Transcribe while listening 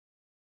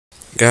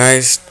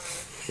Guys,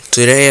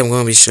 today I'm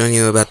going to be showing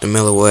you about the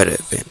Meloeeta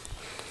event.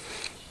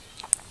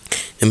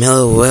 The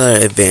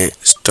Meloeeta event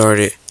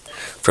started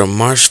from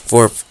March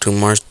 4th to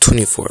March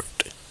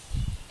 24th.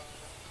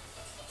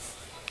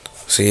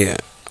 So yeah,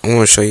 I'm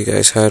going to show you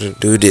guys how to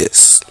do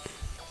this.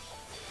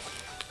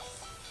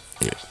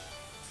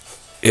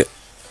 Yeah.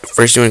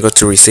 First you want to go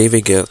to receive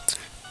a gift.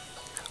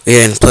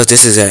 Yeah, and plus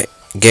this is at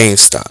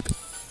GameStop.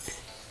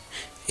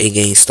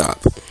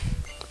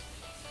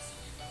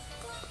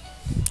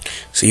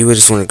 So you would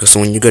just want to go. So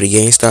when you go to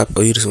GameStop,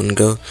 or you just want to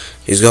go,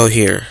 just go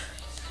here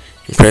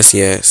and press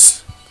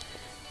yes.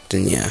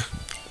 Then yeah.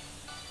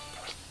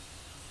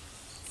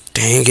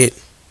 Dang it.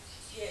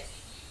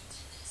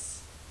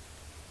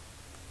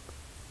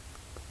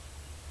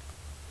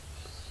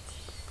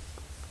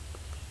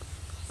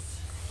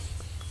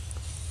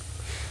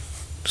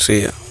 So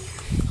yeah.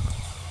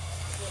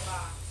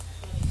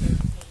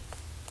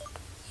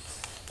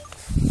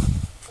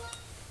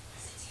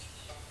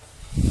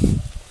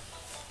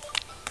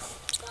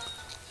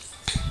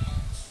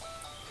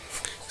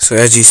 So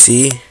as you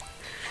see,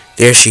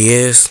 there she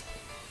is,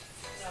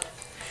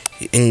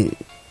 and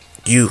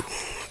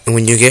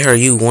when you get her,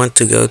 you want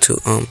to go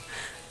to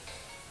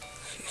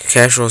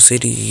Casual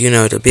City, you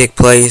know, the big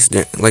place,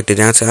 like the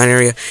downtown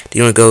area.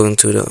 You want to go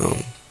into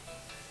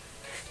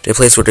the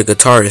place where the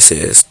guitarist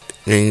is,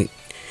 and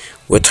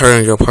with her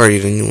in your party,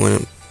 then you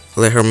want to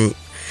let her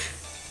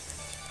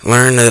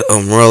learn the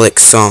Relic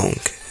song,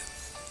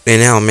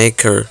 and that'll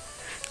make her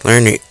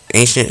learn the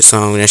ancient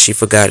song that she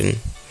forgotten.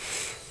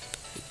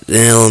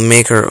 Then it'll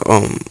make her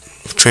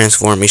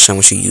transform each time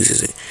when she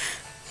uses it.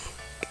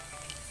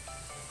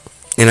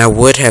 And I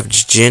would have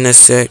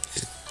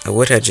Genesect,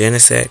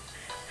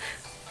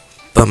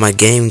 but my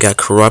game got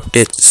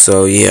corrupted,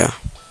 so yeah.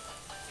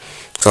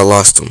 So I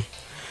lost them.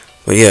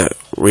 But yeah,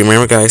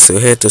 remember guys, to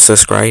hit the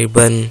subscribe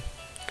button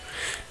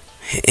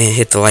and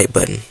hit the like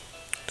button.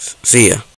 See ya.